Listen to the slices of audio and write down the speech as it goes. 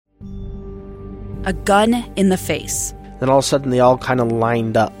a gun in the face. Then all of a sudden, they all kind of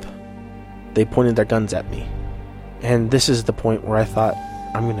lined up. They pointed their guns at me. And this is the point where I thought,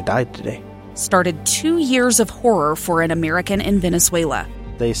 I'm going to die today. Started 2 years of horror for an American in Venezuela.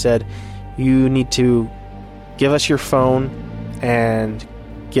 They said, you need to give us your phone and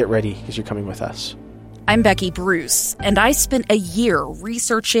get ready because you're coming with us. I'm Becky Bruce, and I spent a year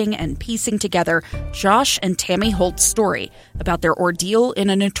researching and piecing together Josh and Tammy Holt's story about their ordeal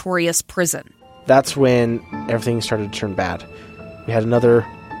in a notorious prison. That's when everything started to turn bad. We had another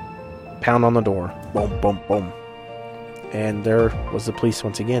pound on the door. Boom, boom, boom. And there was the police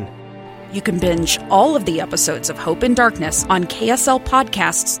once again. You can binge all of the episodes of Hope in Darkness on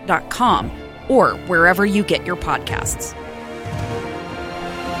KSLpodcasts.com or wherever you get your podcasts.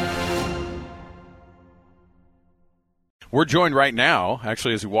 We're joined right now,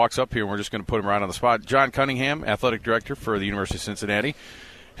 actually, as he walks up here, and we're just going to put him right on the spot. John Cunningham, athletic director for the University of Cincinnati.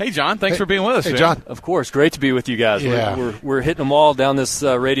 Hey, John, thanks for being with us. Hey, man. John. Of course, great to be with you guys. Yeah. We're hitting them all down this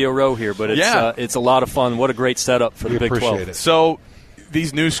radio row here, but it's a lot of fun. What a great setup for the Big 12. It. So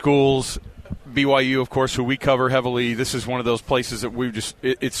these new schools, BYU, of course, who we cover heavily, this is one of those places that we've just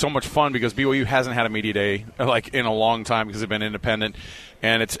it's so much fun because BYU hasn't had a media day like in a long time because they've been independent,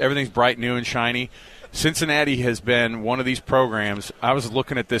 and everything's bright, new, and shiny. Cincinnati has been one of these programs. I was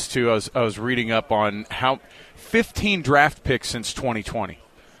looking at this, too. I was reading up on how 15 draft picks since 2020.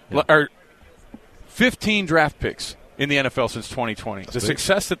 Yeah. Or 15 draft picks in the NFL since 2020. The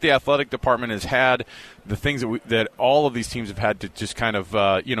success that the athletic department has had, the things that all of these teams have had to just kind of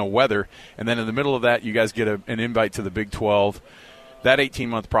weather, and then in the middle of that, you guys get an invite to the Big 12. That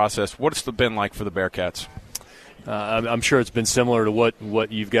 18-month process, what's it been like for the Bearcats? I'm sure it's been similar to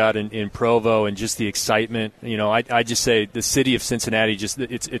what you've got in Provo and just the excitement. You know, I just say the city of Cincinnati,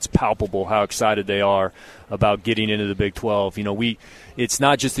 it's palpable how excited they are about getting into the Big 12. You know, it's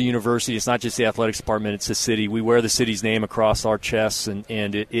not just the university, it's not just the athletics department, it's the city. We wear the city's name across our chests, and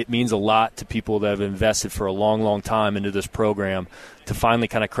it means a lot to people that have invested for a long, long time into this program to finally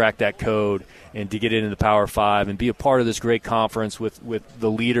kind of crack that code and to get into the Power Five and be a part of this great conference with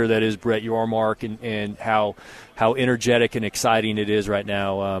the leader that is Brett Yormark and how energetic and exciting it is right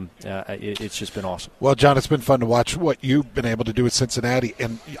now. It's just been awesome. Well, John, it's been fun to watch what you've been able to do at Cincinnati,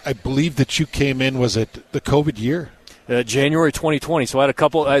 and I believe that you came in, was it the COVID year? January 2020. So I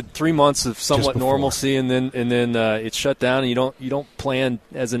had 3 months of somewhat normalcy, and then it shut down. And you don't plan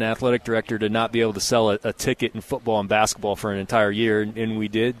as an athletic director to not be able to sell a ticket in football and basketball for an entire year, and we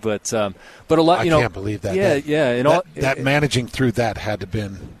did. But a lot. I can't believe that. Yeah. That managing through that had to have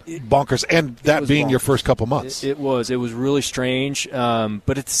been bonkers, and that being your first couple months. It was really strange.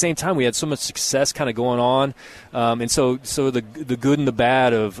 But at the same time, we had so much success kind of going on, and so the good and the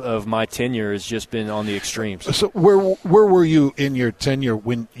bad of my tenure has just been on the extremes. So where were you in your tenure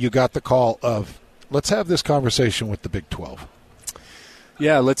when you got the call of, let's have this conversation with the Big 12?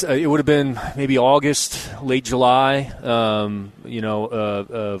 Yeah, it would have been maybe August, late July, of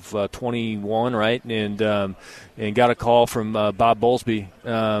 21, right? And got a call from Bob Bowlesby,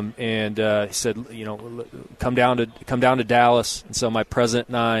 and he said, come down to Dallas. And so my president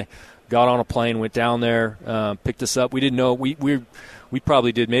and I got on a plane, went down there, picked us up. We didn't know we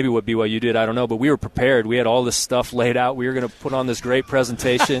probably did maybe what BYU did, I don't know, but we were prepared. We had all this stuff laid out. We were going to put on this great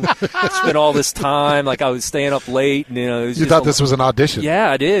presentation, spend all this time. Like I was staying up late. And, it was you thought this was an audition?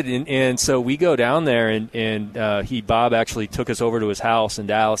 Yeah, I did. And so we go down there, and Bob actually took us over to his house in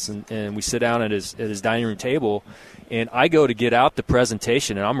Dallas, and we sit down at his dining room table, and I go to get out the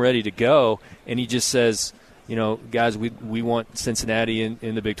presentation, and I'm ready to go, and he just says, guys, we want Cincinnati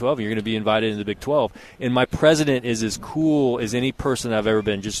in the Big 12, and you're going to be invited in the Big 12. And my president is as cool as any person I've ever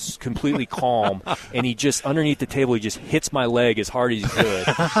been, just completely calm. And he just, underneath the table, he just hits my leg as hard as he could.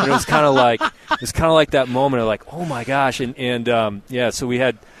 And it was kind of like that moment of like, oh my gosh. So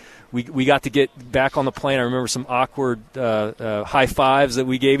we got to get back on the plane. I remember some awkward high fives that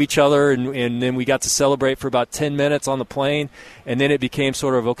we gave each other, and then we got to celebrate for about 10 minutes on the plane, and then it became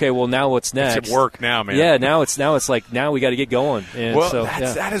sort of, okay, well, now what's next? It's at work now, man. Yeah, now it's like now we got to get going. And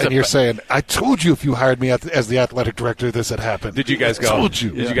that is you're saying, I told you if you hired me as the athletic director, this had happened. Did you guys go? I told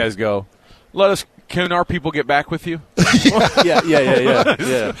you. Did you guys go? Can our people get back with you? Yeah.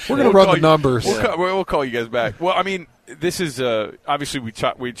 We're going to run the numbers. We'll call you guys back. Well, I mean, this is obviously we're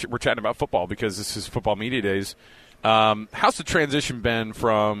chatting about football because this is football media days. How's the transition been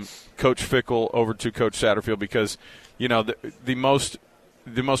from Coach Fickell over to Coach Satterfield? Because the most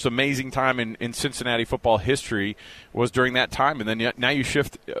amazing time in Cincinnati football history was during that time, and then now you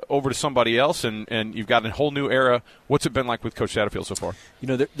shift over to somebody else, and you've got a whole new era. What's it been like with Coach Satterfield so far?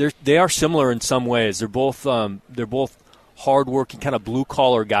 They are similar in some ways. They're both hardworking, kind of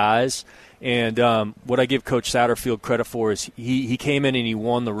blue-collar guys. And what I give Coach Satterfield credit for is he came in and he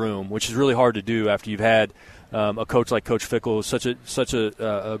won the room, which is really hard to do after you've had a coach like Coach Fickle, such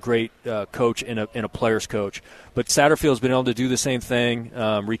a great coach and a player's coach. But Satterfield's been able to do the same thing,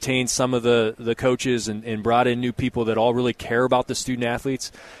 retain some of the coaches and brought in new people that all really care about the student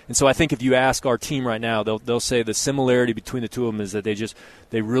athletes. And so I think if you ask our team right now, they'll say the similarity between the two of them is that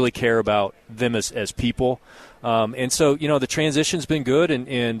they really care about them as people. And so, the transition's been good,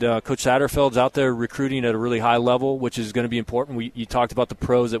 and Coach Satterfield's out there recruiting at a really high level, which is going to be important. You talked about the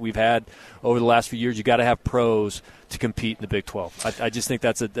pros that we've had over the last few years. You got to have pros to compete in the Big 12. I just think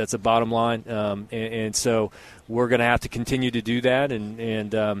that's a bottom line, and so we're going to have to continue to do that,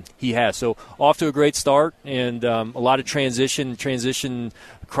 and he has. So off to a great start, and a lot of transition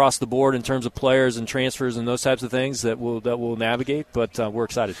across the board in terms of players and transfers and those types of things that we'll navigate. But we're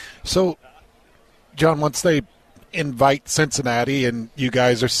excited. So, John, once they invite Cincinnati and you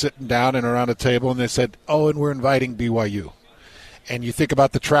guys are sitting down and around a table and they said, and we're inviting BYU. And you think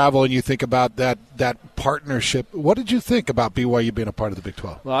about the travel and you think about that partnership. What did you think about BYU being a part of the Big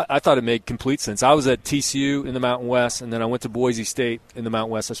 12? Well, I thought it made complete sense. I was at TCU in the Mountain West, and then I went to Boise State in the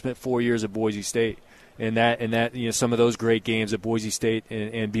Mountain West. I spent 4 years at Boise State. And that some of those great games that Boise State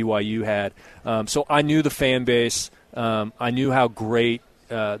and BYU had. So I knew the fan base. I knew how great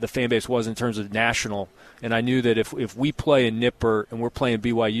the fan base was in terms of national. And I knew that if we play in Nippert and we're playing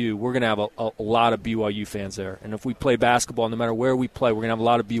BYU, we're going to have a lot of BYU fans there. And if we play basketball, no matter where we play, we're going to have a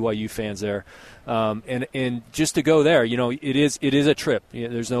lot of BYU fans there. And just to go there, it is a trip.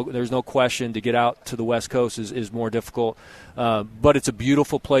 There's no question to get out to the West Coast is more difficult. But it's a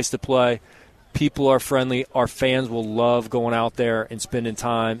beautiful place to play. People are friendly. Our fans will love going out there and spending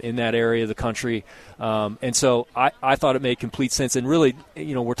time in that area of the country. And so I thought it made complete sense. And really,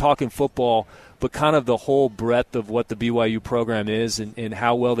 we're talking football, but kind of the whole breadth of what the BYU program is and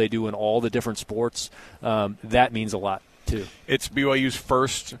how well they do in all the different sports, that means a lot too. It's BYU's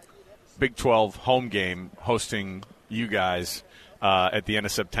first Big 12 home game hosting you guys at the end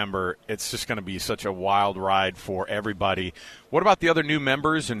of September. It's just going to be such a wild ride for everybody. What about the other new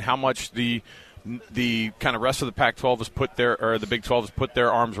members and how much the kind of rest of the Pac-12 has put the Big 12 has put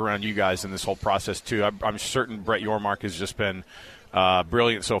their arms around you guys in this whole process too? I'm certain Brett Yormark has just been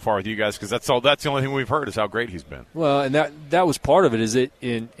brilliant so far with you guys, because that's the only thing we've heard is how great he's been. Well, and that was part of it. Is it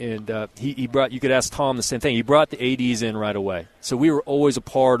he brought, you could ask Tom the same thing. He brought the ADs in right away, so we were always a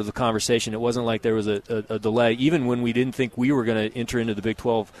part of the conversation. It wasn't like there was a delay, even when we didn't think we were going to enter into the Big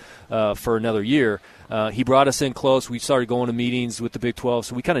 12 for another year. He brought us in close. We started going to meetings with the Big 12,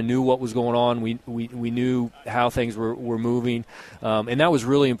 so we kind of knew what was going on. We knew how things were moving, and that was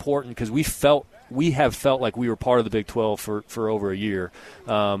really important because we have felt like we were part of the Big 12 for over a year.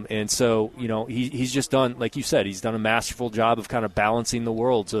 And so, he's just done, like you said, he's done a masterful job of kind of balancing the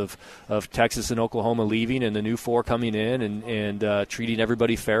worlds of Texas and Oklahoma leaving and the new four coming in and treating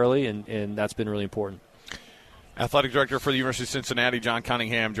everybody fairly, and that's been really important. Athletic Director for the University of Cincinnati, John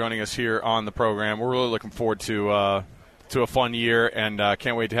Cunningham, joining us here on the program. We're really looking forward to a fun year, and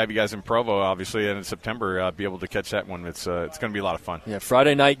can't wait to have you guys in Provo, obviously, and in September, be able to catch that one. It's going to be a lot of fun. Yeah,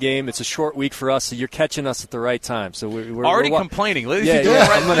 Friday night game. It's a short week for us, so you're catching us at the right time. So we're already complaining, ladies and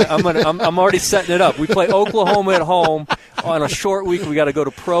gentlemen. I'm already setting it up. We play Oklahoma at home on a short week. We got to go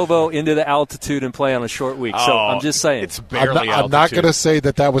to Provo into the altitude and play on a short week. So I'm just saying, it's barely I'm not going to say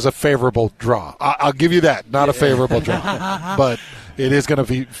that was a favorable draw. I'll give you that. Not a favorable draw, but it is going to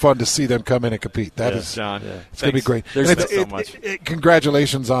be fun to see them come in and compete. It's going to be great. Thanks so much.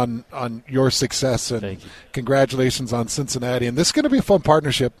 Congratulations on your success, and congratulations on Cincinnati. And this is going to be a fun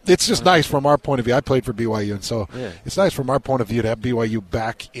partnership. It's just nice from our point of view. I played for BYU, and so it's nice from our point of view to have BYU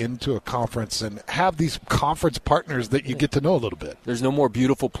back into a conference and have these conference partners that you get to know a little bit. There's no more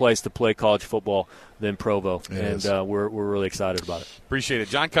beautiful place to play college football than Provo, and we're really excited about it. Appreciate it.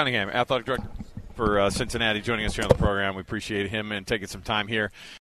 John Cunningham, Athletic Director for Cincinnati, joining us here on the program. We appreciate him and taking some time here.